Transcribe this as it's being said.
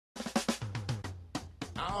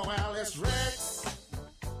Oh, well, it's Rick's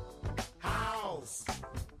house.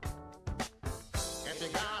 If you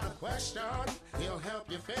got a question, he'll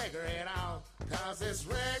help you figure it out. 'Cause it's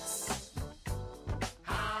Rick's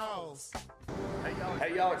house.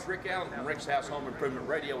 Hey y'all, it's Rick Allen from Rick's House Home Improvement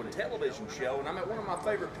Radio and Television Show, and I'm at one of my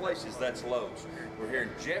favorite places, that's Lowe's. We're here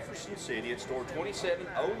in Jefferson City at store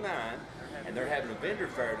 2709, and they're having a vendor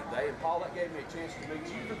fair today. And Paul, that gave me a chance to meet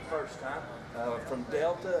you for the first time from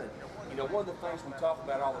Delta. And, you know, one of the things we talk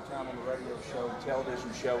about all the time on the radio show and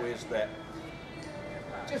television show is that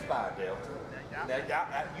just buy a Delta. Now,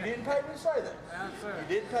 you didn't pay me to say that.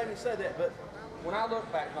 You didn't pay me to say that, but when I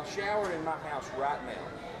look back, my shower in my house right now,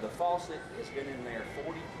 the faucet has been in there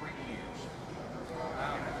 43 years.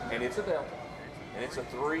 And it's a Delta. And it's a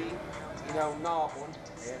 3, knob one.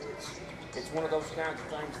 And it's one of those kinds of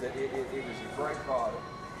things that it is a great product.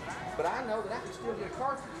 But I know that I can still get a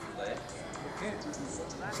cartridge for that.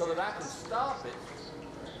 So that I can stop it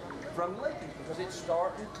from leaking, because it's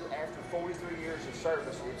starting to, after 43 years of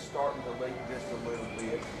service, it's starting to leak just a little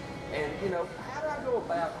bit. And, how do I go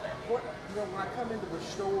about that? When I come into the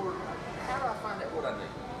store, how do I find out what I need?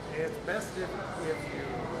 It's best if you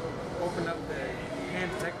open up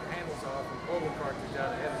take the handles off and pull the cartridge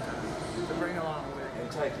out ahead of time to bring along with you.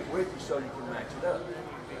 And take it with you so you can match it up. And then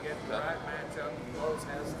you can get the right match up. Lowe's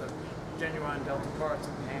has the genuine Delta parts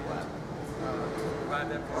in hand to provide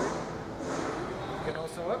that for you. You can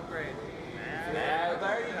also upgrade. Now,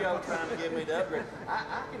 there you go, trying to get me to upgrade.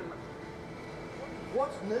 I can imagine.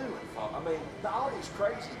 What's new? I mean, the Audi's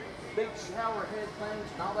crazy. Big shower head things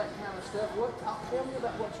and all that kind of stuff. Tell me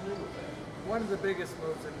about what's new with that. One of the biggest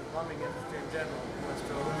moves in the plumbing industry in general was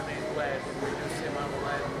to eliminate lead and reduce the amount of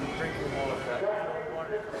lead in drinking water.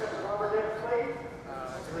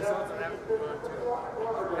 As a result of that, we've gone to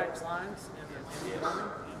PEX lines in the plumbing,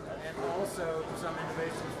 and also some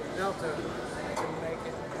innovations from Delta to make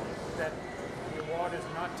it that your water's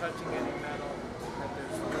not touching any metal, that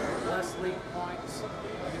there's less leak points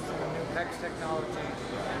using the new PEX technology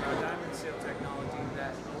and our diamond seal technology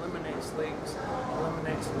that eliminates leaks,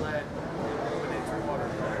 eliminates lead, and eliminates water.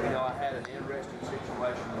 I had an interesting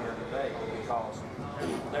situation the other day because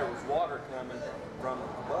there was water coming from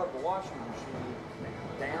above the washing machine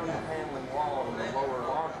down the paneling wall in the lower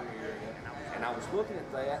laundry area. And I was looking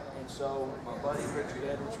at that, and so my buddy Richard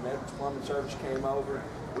Edwards from Edwards Plumbing Service came over.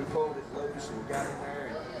 We pulled it loose and got in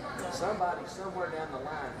there, and somebody somewhere down the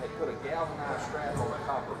line had put a galvanized strap on a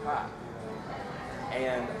copper pipe.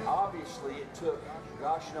 And obviously it took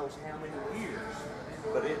gosh knows how many years,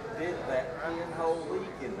 but it did that pinhole leak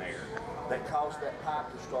in there that caused that pipe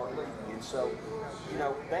to start leaking. And so,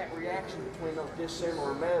 that reaction between those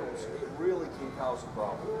dissimilar metals, it really can cause a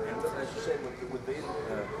problem. And as you said, with the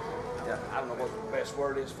I don't know what the best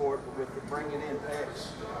word is for it, but with the bringing in PEX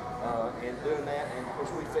and doing that, and of course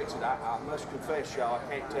we fixed it. I must confess, y'all,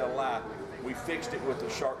 I can't tell a lie, we fixed it with the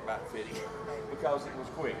shark bite fitting because it was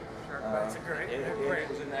quick. Shark bites are great. And it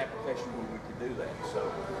was an application where we could do that. So,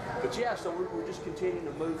 but yeah, so we're just continuing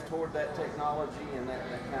to move toward that technology and that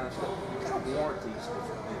kind of stuff. What kind of warranties does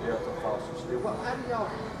Delta faucets do? Well, how do y'all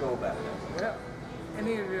go about that? Well,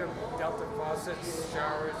 any of your Delta faucets,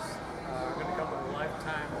 showers, are going to come with a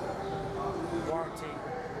lifetime warranty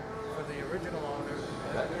for the original owner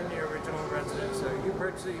in the original residence. So you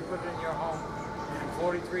purchase it, you put it in your home, and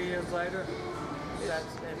 43 years later, that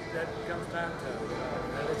comes down to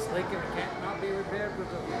that it's leaking, it can't not be repaired with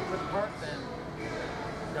a part, then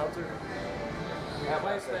Delta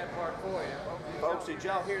replace that part for you. Folks, did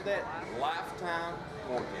y'all hear that? Lifetime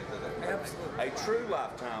warranty. Absolutely. A true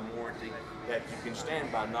lifetime warranty that you can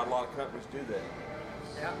stand by. Not a lot of companies do that.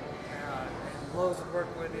 Yeah. Lowe's would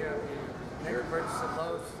work with you. You make a purchase at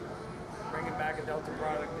Lowe's, bringing back a Delta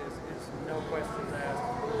product is no questions asked.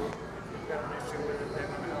 If you've got an issue with it, they're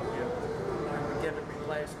going to help you. Get it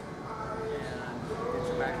replaced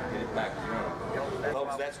and get it back running.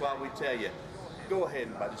 Folks, that's why we tell you, go ahead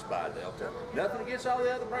and just buy a Delta. Nothing against all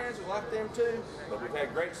the other brands, we like them too, but we've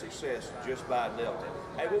had great success. Just buy a Delta.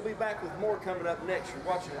 Hey, we'll be back with more coming up next. You're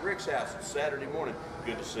watching Rick's House on Saturday morning.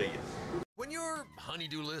 Good to see you. When your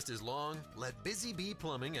honey-do list is long, let Busy Bee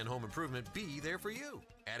Plumbing and Home Improvement be there for you.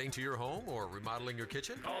 Adding to your home or remodeling your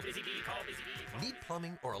kitchen? Call Busy Bee, call Busy Bee. Need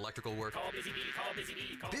plumbing or electrical work? Call Busy Bee, call Busy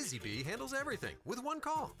Bee. Busy Bee handles everything with one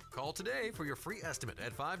call. Call today for your free estimate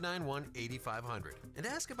at 591-8500 and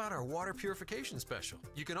ask about our water purification special.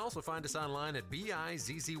 You can also find us online at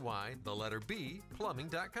BIZZY, the letter B,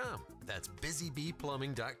 plumbing.com. That's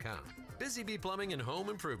busybeeplumbing.com. Busy Bee Plumbing and Home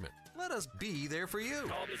Improvement. Let us be there for you.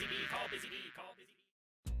 Call Busy Bee, call Busy Bee, call Busy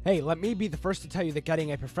Bee. Hey, let me be the first to tell you that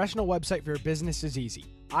getting a professional website for your business is easy.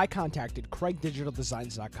 I contacted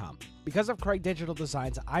CraigDigitalDesigns.com. Because of Craig Digital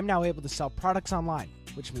Designs, I'm now able to sell products online,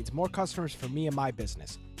 which means more customers for me and my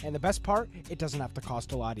business. And the best part, it doesn't have to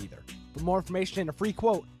cost a lot either. For more information and a free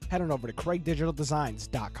quote, head on over to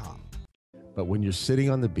CraigDigitalDesigns.com. But when you're sitting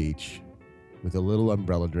on the beach with a little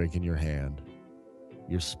umbrella drink in your hand,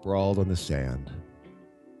 you're sprawled on the sand,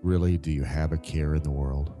 really, do you have a care in the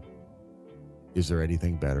world? Is there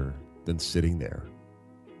anything better than sitting there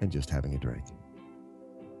and just having a drink?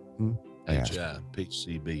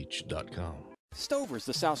 HIPCbeach.com. Stover's,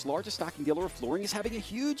 the South's largest stocking dealer of flooring, is having a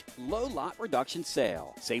huge low lot reduction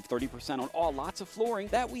sale. Save 30% on all lots of flooring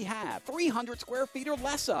that we have 300 square feet or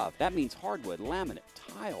less of. That means hardwood, laminate,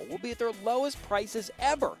 tile will be at their lowest prices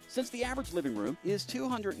ever. Since the average living room is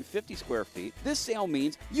 250 square feet, this sale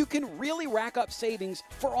means you can really rack up savings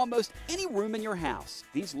for almost any room in your house.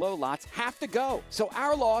 These low lots have to go, so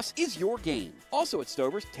our loss is your gain. Also at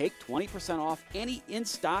Stover's, take 20% off any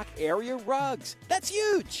in-stock area rugs. That's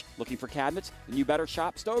huge! Looking for cabinets? Then you better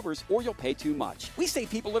shop Stover's or you'll pay too much. We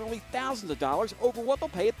save people literally thousands of dollars over what they'll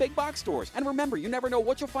pay at big box stores. And remember, you never know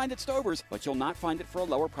what you'll find at Stover's, but you'll not find it for a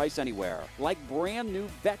lower price anywhere. Like brand new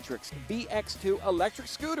Vectrix BX2 electric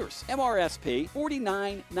scooters. MRSP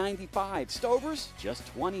 $49.95. Stover's just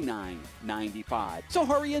 $29.95. So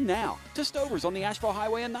hurry in now to Stover's on the Asheville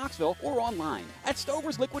Highway in Knoxville or online at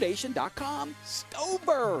stoversliquidation.com.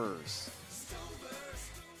 Stover's.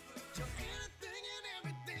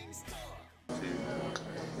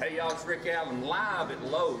 Hey y'all, it's Rick Allen live at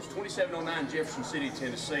Lowe's, 2709 Jefferson City,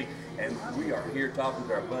 Tennessee, and we are here talking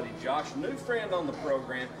to our buddy Josh, new friend on the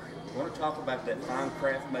program. We're going to talk about that fine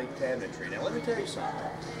craft-made cabinetry. Now let me tell you something.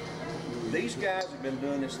 These guys have been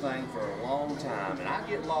doing this thing for a long time, and I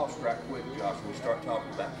get lost right quick, Josh, when we start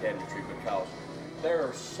talking about cabinetry because there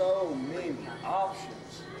are so many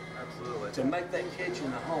options. Absolutely. To make that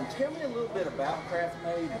kitchen a home. Tell me a little bit about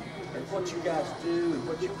Craft-Made and what you guys do and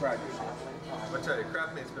what you pride yourself in. I'll tell you,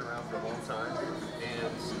 Craft-Made's been around for a long time,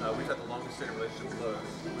 and we've had the longest standing relationship with Lowe's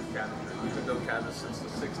with cabinetry. We've been doing cabinets since the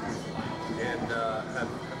 60s, and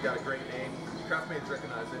have got a great name. Craft-Made's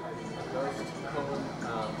recognize it in most home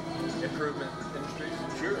improvement industries.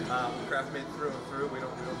 Sure. Craft-Made through and through. We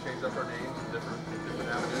don't change up our names in different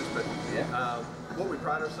avenues, but what we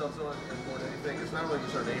pride ourselves on more than anything is not only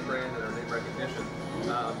just our name brand and our name recognition,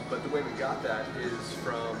 but the way we got that is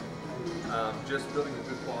from just building a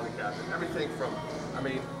good quality cabinet. Everything from, I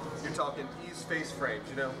mean, you're talking ease face frames,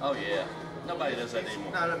 you know? Oh yeah. Nobody does that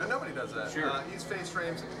anymore. No, nobody does that. Sure. Ease face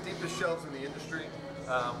frames, deepest shelves in the industry.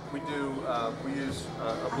 We use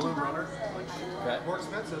a bloom runner, which more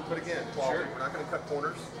expensive, but again, quality. Sure. We're not going to cut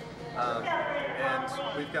corners. And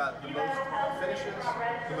we've got the most finishes,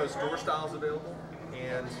 the most door styles available,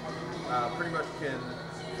 and pretty much can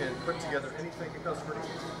put together anything a customer needs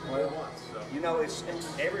all at once. So. You know, it's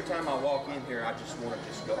every time I walk in here, I just want to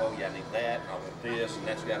just go, oh yeah, I need that, and I want this, and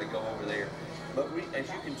that's got to go over there. But we, as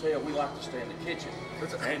you can tell, we like to stay in the kitchen.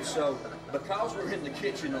 And so, because we're in the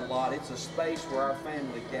kitchen a lot, it's a space where our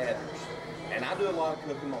family gathers. And I do a lot of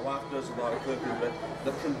cooking, my wife does a lot of cooking, but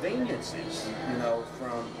the conveniences, you know,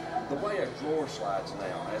 from the way a drawer slides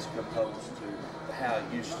now as opposed to how it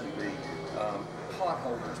used to be, pot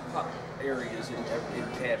holders, pot areas in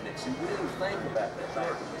cabinets, and we didn't think about that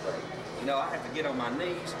back in the day. You know, I have to get on my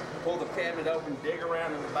knees, pull the cabinet open, dig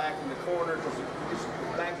around in the back in the corner, because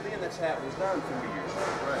back then that's how it was done 40 years ago.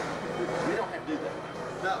 Right. We don't have to do that.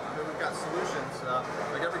 No, I mean, we've got solutions.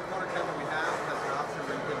 Like every corner cabinet we have has an option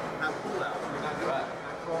where you can have pull out. So you're not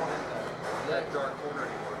crawling into that dark corner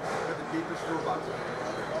anymore. With the deepest drawer box in the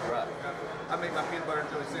industry. Right. I make my peanut butter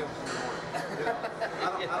and jelly sandwiches in the morning.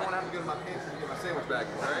 I don't want to have to go to my pantry to get my sandwich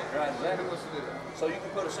baggies, right? Right, exactly. Who wants to do that? So you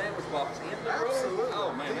can put a sandwich box in the drawer? Absolutely.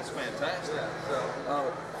 Oh man, that's fantastic. Yeah,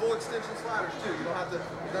 so full extension sliders too. You don't have to,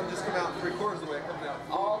 it doesn't just come out 3/4 of the way, it comes out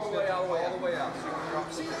all the way out.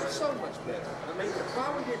 So See, that's so much better. I mean,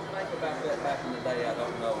 why we didn't think about that back in the day, I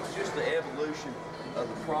don't know. It's just the evolution of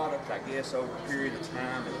the product, I guess, over a period of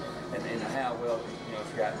time and how well, you know,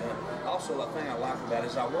 it's got done. Also, the thing I like about it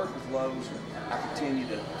is I work with Lowe's, and I continue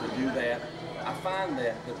to do that. I find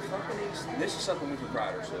that the companies, this is something we can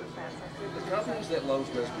pride ourselves in, the companies that Lowe's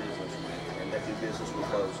does business with and that do business with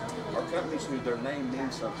Lowe's are companies who their name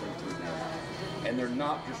means something to them. and they're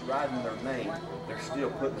not just riding their name, they're still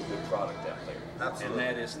putting a good product out there. Absolutely.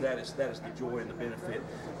 And that is the joy and the benefit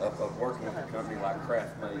of working with a company like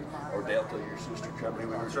Craft Made or Delta, your sister company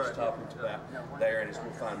we were just talking about there, and as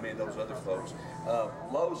we'll find many of those other folks.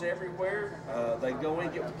 Lowe's everywhere. They go in,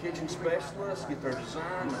 get the kitchen specialist, get their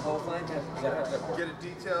design, the whole thing. Get a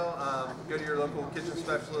detail, go to your local kitchen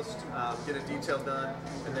specialist, get a detail done,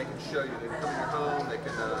 and they can show you. They can come to your home, they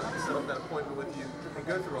can set up that appointment with you, and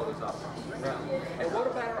go through all those options. Right. And what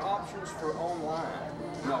about our options for online?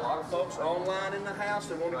 You know, a lot of folks online in the house,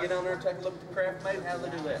 they want to get on there and take a look at the Craft Made. How do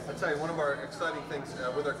they do that? I'll tell you, one of our exciting things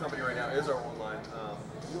with our company right now is our online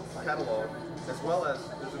catalog, as well as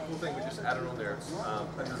there's a cool thing we just added on there. It's a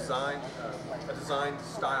design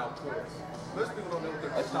style quiz. Most people don't know what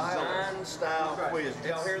their style is. Style quiz.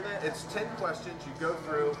 Did y'all hear that? It's 10 questions. You go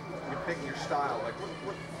through, you pick your style. Like,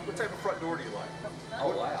 what type of front door do you like?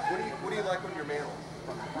 Oh, wow. What do you like on your mantle?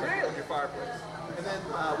 Really? On your fireplace. And then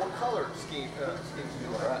what color schemes do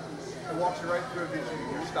you like? Right. It walks you right through, gives you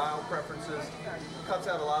your style preferences,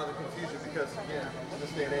 cuts out a lot of the confusion because, again, in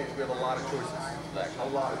this day and age, we have a lot of choices.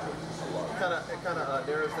 A lot of choices. It kind of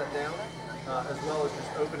narrows that down, as well as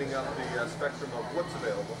just opening up the spectrum of what's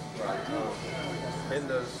available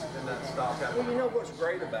in that style category. Well, you know what's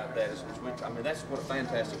great about that is that's what a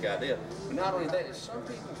fantastic idea. But not only that, is some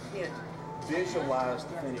people can't visualize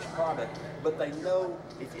the finished product, but they know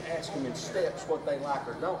if you ask them in steps what they like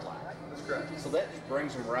or don't like. That's correct. So that just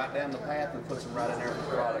brings them right down the path and puts them right in there with the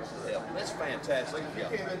products that help. And that's fantastic. Like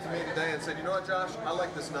if you came into me today and said, you know what, Josh, I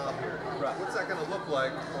like this knob here. Right. What's that going to look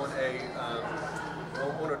like on a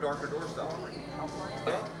darker door style?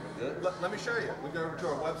 Good. Let me show you. We go over to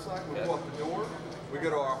our website, we go up the door, we go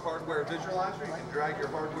to our hardware visualizer, you can drag your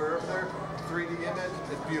hardware up there, 3D image,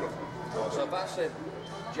 it's beautiful. So if I said,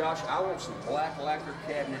 Josh, I want some black lacquer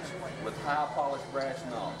cabinets with high polished brass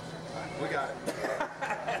knobs. We got it.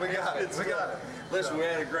 We got it. Listen, we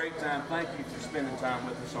had a great time. Thank you for spending time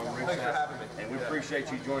with us on Rick's Thanks House. for having me. And we appreciate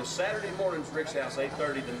you joining us. Saturday mornings, Rick's House,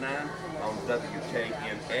 8:30 to 9 on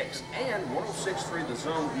WKNX and 106.3 The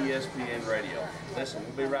Zone ESPN Radio. Listen,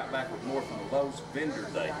 we'll be right back with more from the Lowe's Vendor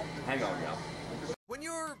Day. Hang on, y'all. When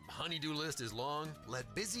your honey-do list is long,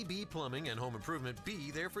 let Busy Bee Plumbing and Home Improvement be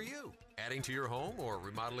there for you. Adding to your home or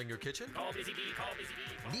remodeling your kitchen? Call Busy Bee, call Busy Bee.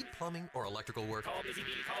 Need plumbing or electrical work? Call Busy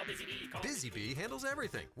Bee, call Busy Bee. Busy Bee handles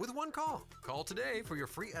everything with one call. Call today for your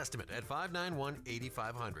free estimate at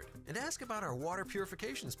 591-8500 and ask about our water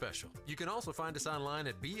purification special. You can also find us online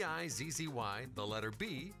at BIZZY, the letter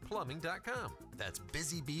B, plumbing.com. That's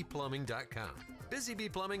busybeeplumbing.com. Busy Bee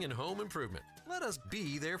Plumbing and Home Improvement. Let us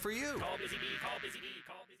be there for you. Call Busy Bee, call Busy Bee,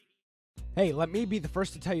 call Busy Bee. Hey, let me be the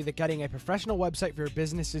first to tell you that getting a professional website for your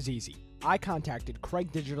business is easy. I contacted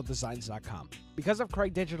CraigDigitalDesigns.com. Because of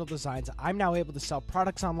Craig Digital Designs, I'm now able to sell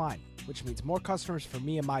products online, which means more customers for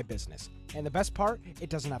me and my business. And the best part, it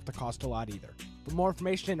doesn't have to cost a lot either. For more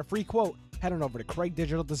information and a free quote, head on over to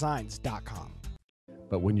CraigDigitalDesigns.com.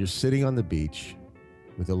 But when you're sitting on the beach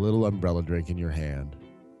with a little umbrella drink in your hand,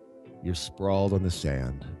 you're sprawled on the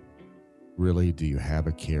sand, really, do you have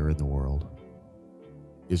a care in the world?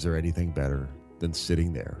 Is there anything better than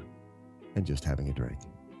sitting there and just having a drink?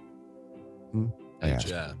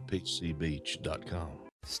 HIPCbeach.com.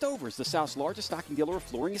 Stover's, the South's largest stocking dealer of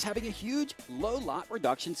flooring, is having a huge low lot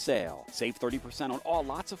reduction sale. Save 30% on all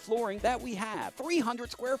lots of flooring that we have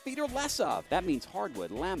 300 square feet or less of. That means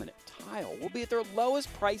hardwood, laminate, tile will be at their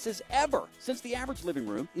lowest prices ever. Since the average living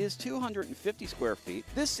room is 250 square feet,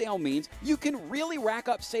 this sale means you can really rack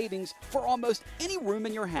up savings for almost any room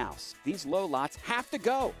in your house. These low lots have to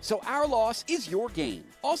go, so our loss is your gain.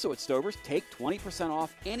 Also at Stover's, take 20%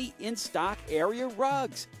 off any in-stock area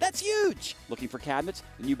rugs. That's huge! Looking for cabinets?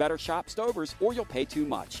 Then you better shop Stover's or you'll pay too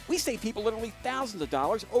much. We save people literally thousands of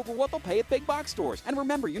dollars over what they'll pay at big box stores. And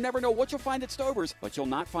remember, you never know what you'll find at Stover's, but you'll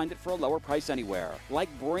not find it for a lower price anywhere. Like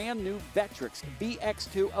brand new Vectrix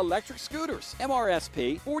BX2 electric scooters.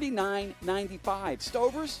 MRSP $49.95.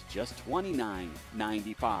 Stover's just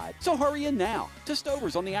 $29.95. So hurry in now to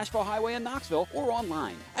Stover's on the Asheville Highway in Knoxville or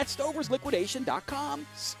online at stoversliquidation.com.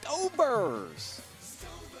 Stover's.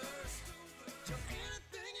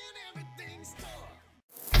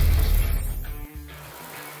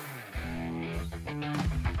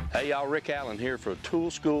 Hey y'all, Rick Allen here for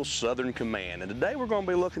Tool School Southern Command, and today we're going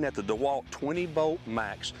to be looking at the DeWalt 20-Volt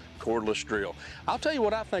Max cordless drill. I'll tell you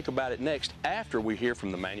what I think about it next after we hear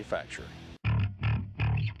from the manufacturer.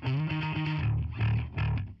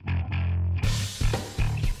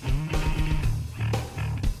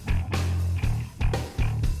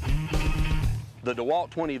 The DeWalt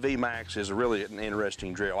 20V Max is really an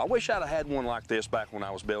interesting drill. I wish I'd have had one like this back when I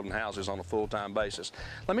was building houses on a full-time basis.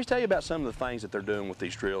 Let me tell you about some of the things that they're doing with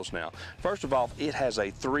these drills now. First of all, it has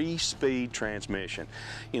a 3-speed transmission.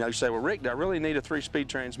 You know, you say, well, Rick, do I really need a 3-speed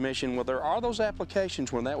transmission? Well, there are those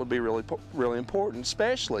applications when that would be really important,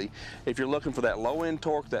 especially if you're looking for that low-end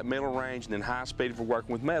torque, that middle range, and then high speed if we're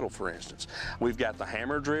working with metal, for instance. We've got the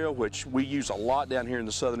hammer drill, which we use a lot down here in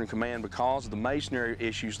the Southern Command because of the masonry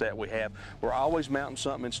issues that we have. We're always mounting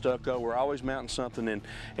something in stucco, we're always mounting something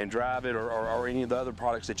in Drive It or any of the other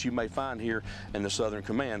products that you may find here in the Southern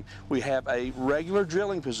Command. We have a regular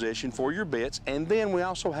drilling position for your bits, and then we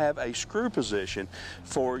also have a screw position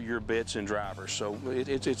for your bits and drivers. So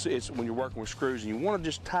it's when you're working with screws and you want to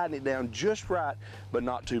just tighten it down just right, but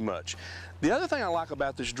not too much. The other thing I like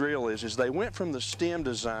about this drill is they went from the stem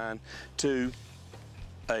design to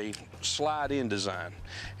a slide-in design,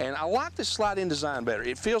 and I like this slide-in design better.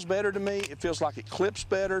 It feels better to me. It feels like it clips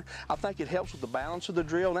better. I think it helps with the balance of the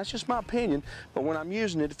drill, and that's just my opinion, but when I'm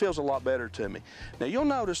using it, it feels a lot better to me. Now you'll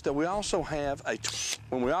notice that we also have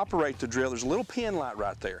when we operate the drill, there's a little pin light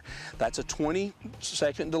right there. That's a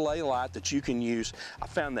 20-second delay light that you can use. I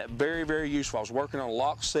found that very, very useful. I was working on a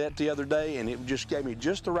lock set the other day, and it just gave me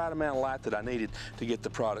just the right amount of light that I needed to get the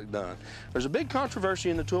product done. There's a big controversy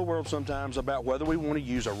in the tool world sometimes about whether we want to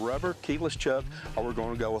use a rubber keyless chuck or we're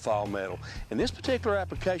going to go with all metal. In this particular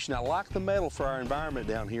application, I like the metal for our environment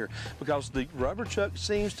down here because the rubber chuck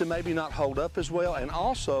seems to maybe not hold up as well, and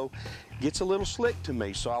also gets a little slick to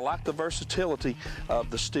me, so I like the versatility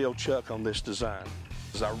of the steel chuck on this design.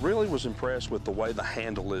 I really was impressed with the way the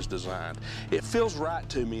handle is designed. It feels right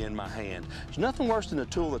to me in my hand. There's nothing worse than a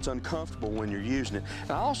tool that's uncomfortable when you're using it.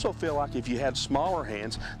 And I also feel like if you had smaller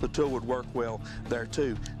hands, the tool would work well there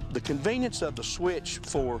too. The convenience of the switch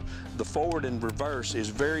for the forward and reverse is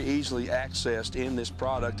very easily accessed in this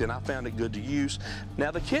product, and I found it good to use.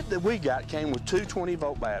 Now the kit that we got came with 2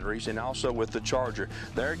 20-volt batteries and also with the charger.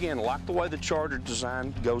 There again, like the way the charger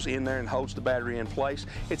design goes in there and holds the battery in place.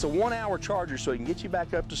 It's a 1-hour charger, so it can get you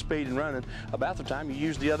back up to speed and running about the time you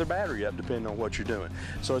use the other battery up, depending on what you're doing.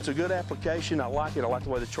 So it's a good application. I like it. I like the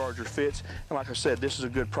way the charger fits. And like I said, this is a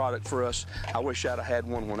good product for us. I wish I'd have had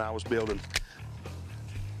one when I was building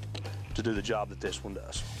to do the job that this one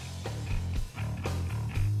does.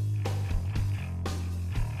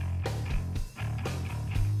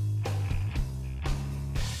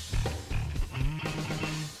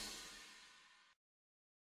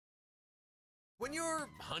 When your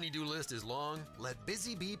honey-do list is long, let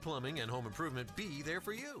Busy Bee Plumbing and Home Improvement be there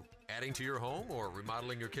for you. Adding to your home or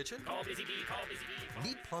remodeling your kitchen? Call Busy Bee, call Busy Bee.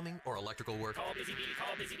 Need plumbing or electrical work? Call Busy Bee,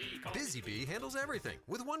 call Busy Bee. Busy Bee handles everything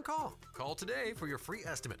with one call. Call today for your free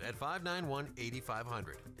estimate at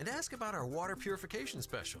 591-8500 and ask about our water purification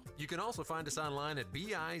special. You can also find us online at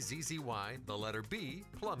BIZZY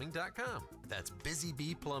plumbing.com. That's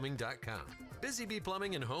busybeeplumbing.com. Busy Bee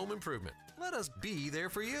Plumbing and Home Improvement. Let us be there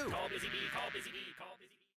for you. Call Busy Bee, call Busy Bee, call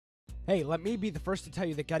Busy Bee. Hey, let me be the first to tell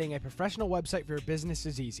you that getting a professional website for your business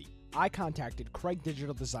is easy. I contacted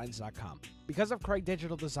CraigDigitalDesigns.com. Because of Craig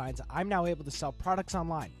Digital Designs, I'm now able to sell products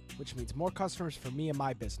online, which means more customers for me and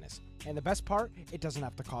my business. And the best part, it doesn't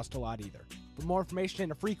have to cost a lot either. For more information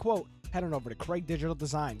and a free quote, head on over to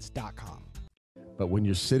CraigDigitalDesigns.com. But when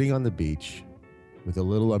you're sitting on the beach with a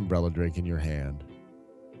little umbrella drink in your hand,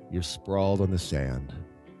 you're sprawled on the sand,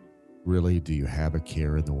 really, do you have a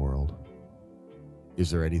care in the world? Is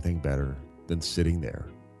there anything better than sitting there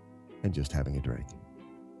and just having a drink?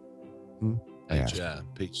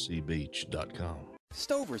 HIPHCbeach.com.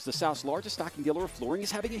 Stover's, the South's largest stocking dealer of flooring, is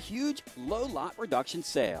having a huge low lot reduction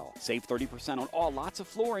sale. Save 30% on all lots of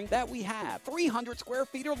flooring that we have 300 square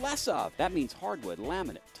feet or less of. That means hardwood,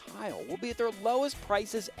 laminate, tile will be at their lowest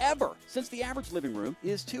prices ever. Since the average living room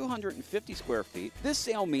is 250 square feet, this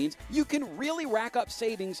sale means you can really rack up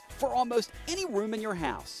savings for almost any room in your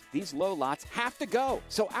house. These low lots have to go,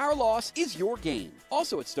 so our loss is your gain.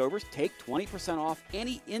 Also at Stover's, take 20% off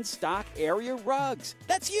any in-stock area rugs.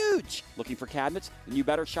 That's huge! Looking for cabinets? Then you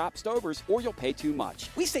better shop Stover's or you'll pay too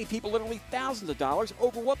much. We save people literally thousands of dollars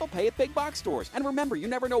over what they'll pay at big box stores. And remember, you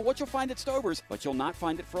never know what you'll find at Stover's, but you'll not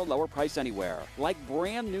find it for a lower price anywhere. Like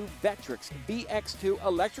brand new Vectrix VX2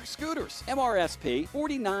 electric scooters. MRSP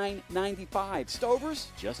 $49.95.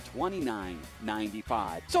 Stover's just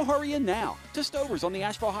 $29.95. So hurry in now to Stover's on the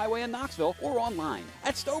Asheville Highway in Knoxville or online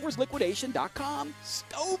at stoversliquidation.com.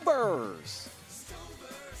 Stover's.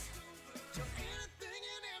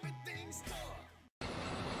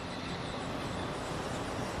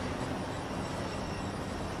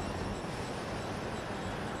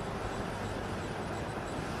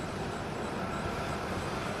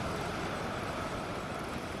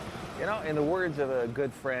 You know, in the words of a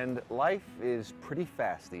good friend, life is pretty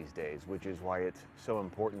fast these days, which is why it's so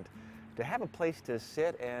important to have a place to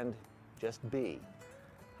sit and just be.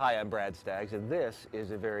 Hi, I'm Brad Staggs, and this is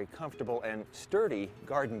a very comfortable and sturdy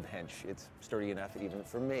garden bench. It's sturdy enough even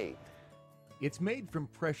for me. It's made from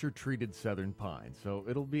pressure-treated southern pine, so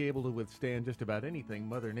it'll be able to withstand just about anything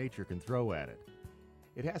Mother Nature can throw at it.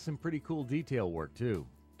 It has some pretty cool detail work, too.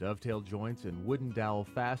 Dovetail joints and wooden dowel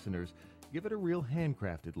fasteners give it a real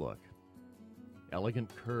handcrafted look. Elegant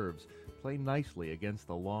curves play nicely against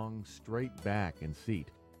the long, straight back and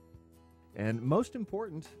seat. And most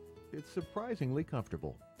important, it's surprisingly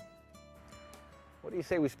comfortable. What do you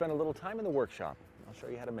say we spend a little time in the workshop? I'll show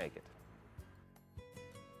you how to make it.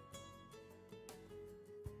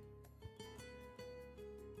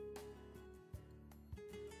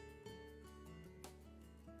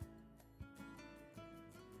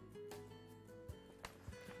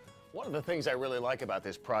 One of the things I really like about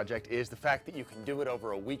this project is the fact that you can do it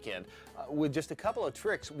over a weekend. With just a couple of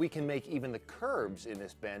tricks, we can make even the curves in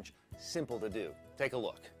this bench simple to do. Take a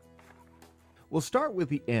look. We'll start with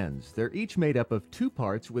the ends. They're each made up of two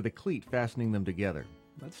parts with a cleat fastening them together.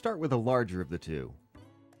 Let's start with the larger of the two.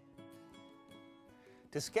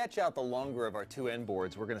 To sketch out the longer of our two end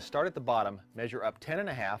boards, we're going to start at the bottom, measure up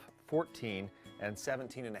 10.5, 14, and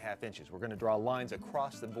 17.5 inches. We're going to draw lines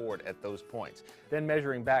across the board at those points. Then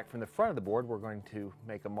measuring back from the front of the board, we're going to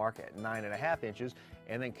make a mark at 9.5 inches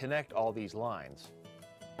and then connect all these lines.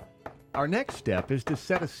 Our next step is to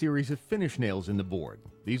set a series of finish nails in the board.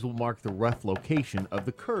 These will mark the rough location of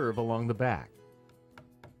the curve along the back.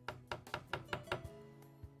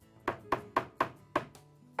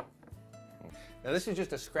 Now this is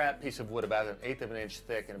just a scrap piece of wood about 1/8 of an inch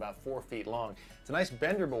thick and about 4 feet long. It's a nice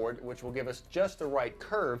bender board which will give us just the right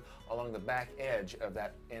curve along the back edge of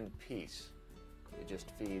that end piece. It just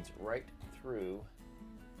feeds right through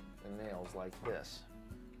the nails like this.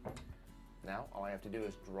 Now all I have to do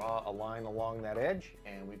is draw a line along that edge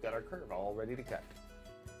and we've got our curve all ready to cut.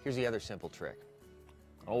 Here's the other simple trick.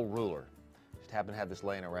 An old ruler. Just happened to have this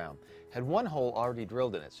laying around. Had one hole already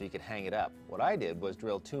drilled in it so you could hang it up. What I did was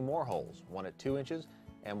drill 2 more holes, one at 2 inches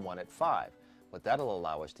and one at 5. What that'll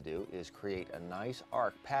allow us to do is create a nice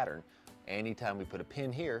arc pattern anytime we put a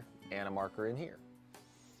pin here and a marker in here.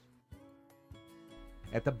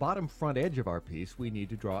 At the bottom front edge of our piece, we need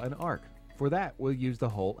to draw an arc. For that, we'll use the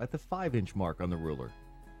hole at the 5-inch mark on the ruler.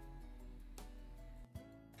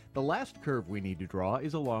 The last curve we need to draw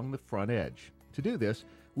is along the front edge. To do this,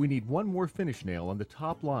 we need one more finish nail on the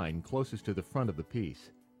top line closest to the front of the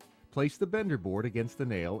piece. Place the bender board against the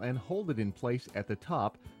nail and hold it in place at the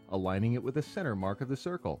top, aligning it with the center mark of the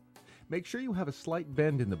circle. Make sure you have a slight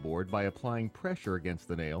bend in the board by applying pressure against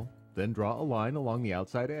the nail, then draw a line along the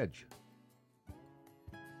outside edge.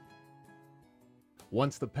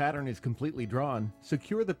 Once the pattern is completely drawn,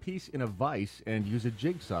 secure the piece in a vise and use a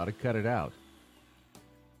jigsaw to cut it out.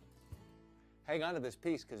 Hang on to this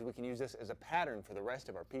piece because we can use this as a pattern for the rest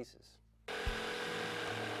of our pieces.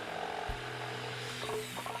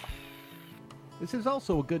 This is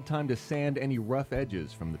also a good time to sand any rough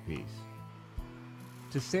edges from the piece.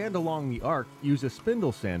 To sand along the arc, use a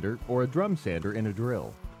spindle sander or a drum sander in a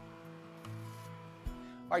drill.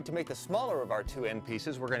 All right, to make the smaller of our 2 end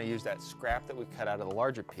pieces, we're going to use that scrap that we cut out of the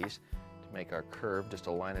larger piece to make our curve. Just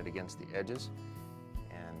align it against the edges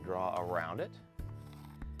and draw around it.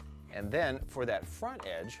 And then for that front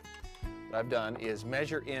edge, what I've done is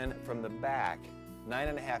measure in from the back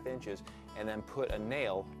 9.5 inches and then put a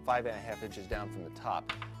nail 5.5 inches down from the top.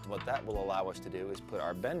 And what that will allow us to do is put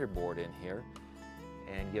our bender board in here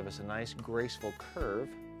and give us a nice graceful curve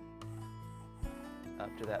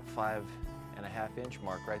up to that 5.5 inch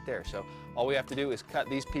mark right there. So all we have to do is cut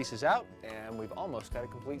these pieces out and we've almost got a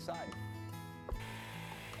complete side.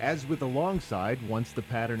 As with the long side, once the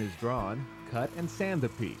pattern is drawn, cut and sand the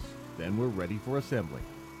piece. Then we're ready for assembly.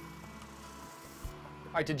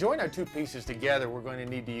 All right, to join our 2 pieces together, we're going to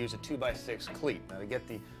need to use a 2x6 cleat. Now to get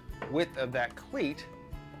the width of that cleat,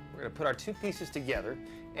 we're going to put our 2 pieces together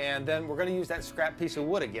and then we're going to use that scrap piece of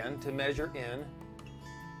wood again to measure in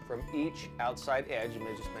from each outside edge.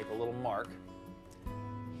 And just make a little mark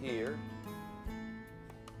here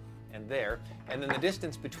and there, and then the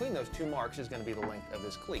distance between those 2 marks is going to be the length of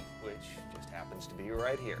this cleat, which just happens to be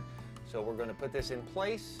right here. So we're going to put this in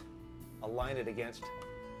place, align it against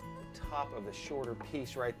the top of the shorter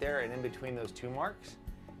piece right there and in between those 2 marks,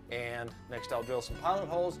 and next I'll drill some pilot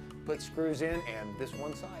holes, put screws in, and this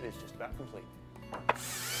one side is just about complete.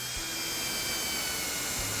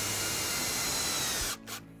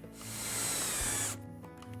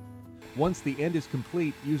 Once the end is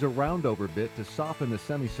complete, use a roundover bit to soften the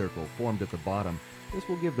semicircle formed at the bottom This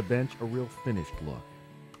will give the bench a real finished look.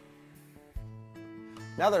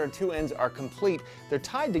 Now that our two ends are complete, they're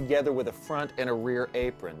tied together with a front and a rear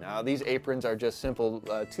apron. Now these aprons are just simple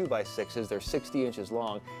 2x6s, they're 60 inches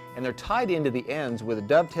long, and they're tied into the ends with a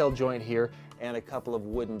dovetail joint here and a couple of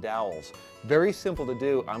wooden dowels. Very simple to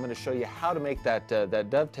do. I'm going to show you how to make that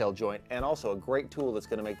dovetail joint, and also a great tool that's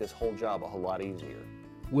going to make this whole job a whole lot easier.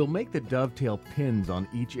 We'll make the dovetail pins on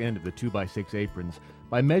each end of the 2x6 aprons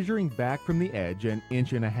by measuring back from the edge an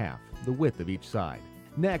 1.5 inches, the width of each side.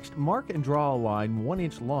 Next, mark and draw a line 1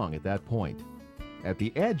 inch long at that point. At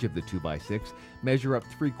the edge of the 2x6, measure up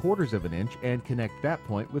 3/4 inch and connect that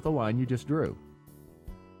point with the line you just drew.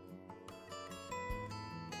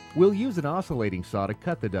 We'll use an oscillating saw to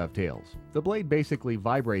cut the dovetails. The blade basically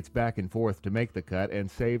vibrates back and forth to make the cut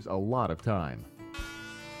and saves a lot of time.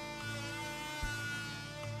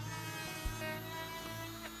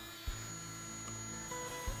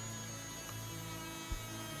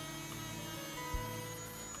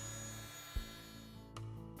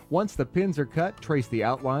 Once the pins are cut, trace the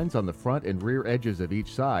outlines on the front and rear edges of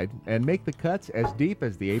each side and make the cuts as deep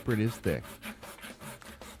as the apron is thick.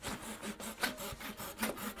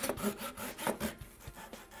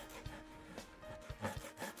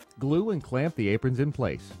 Glue and clamp the aprons in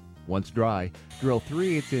place. Once dry, drill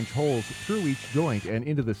 3/8 inch holes through each joint and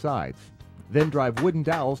into the sides. Then drive wooden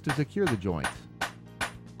dowels to secure the joints.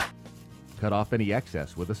 Cut off any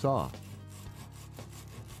excess with a saw.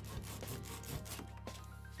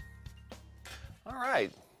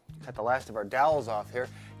 Alright, cut the last of our dowels off here.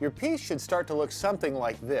 Your piece should start to look something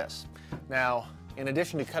like this. Now, in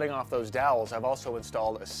addition to cutting off those dowels, I've also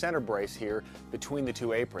installed a center brace here between the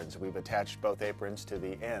two aprons. We've attached both aprons to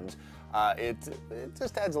the ends. It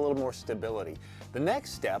just adds a little more stability. The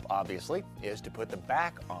next step, obviously, is to put the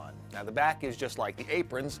back on. Now, the back is just like the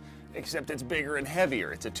aprons, except it's bigger and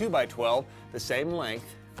heavier. It's a 2x12, the same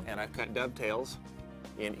length, and I've cut dovetails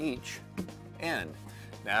in each end.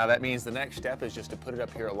 Now that means the next step is just to put it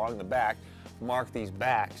up here along the back, mark these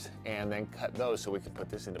backs, and then cut those so we can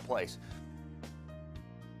put this into place.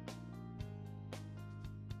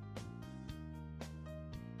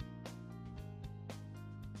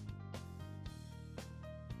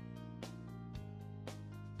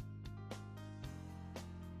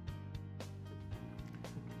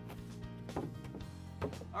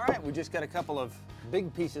 All right, we just got a couple of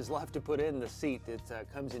big pieces left to put in the seat. It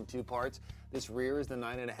comes in two parts. This rear is the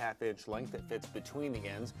 9.5 inch length that fits between the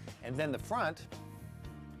ends, and then the front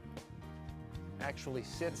actually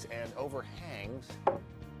sits and overhangs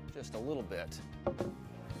just a little bit,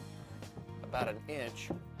 about 1 inch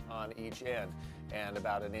on each end, and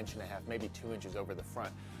about 1.5 inches, maybe 2 inches over the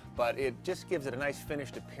front. But it just gives it a nice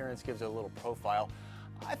finished appearance, gives it a little profile.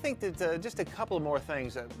 I think that just a couple of more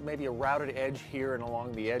things, maybe a routed edge here and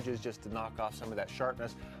along the edges just to knock off some of that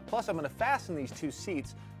sharpness. Plus, I'm going to fasten these two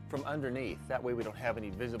seats from underneath. That way we don't have any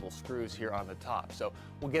visible screws here on the top. So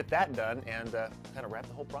we'll get that done and kind of wrap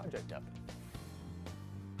the whole project up.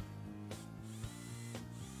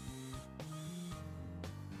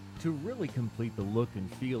 To really complete the look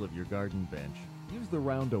and feel of your garden bench, use the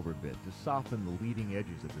roundover bit to soften the leading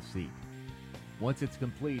edges of the seat. Once it's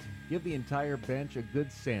complete, give the entire bench a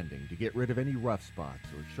good sanding to get rid of any rough spots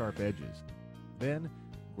or sharp edges. Then,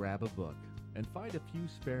 grab a book and find a few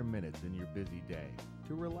spare minutes in your busy day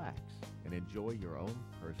to relax and enjoy your own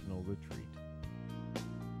personal retreat.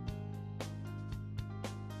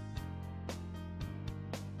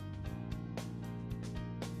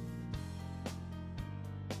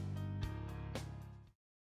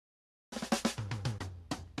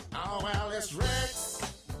 Oh, well, it's Rex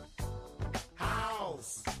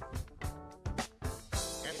House.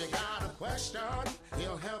 If you got a question,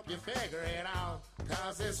 he'll help you figure it out.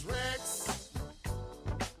 'Cause it's Rex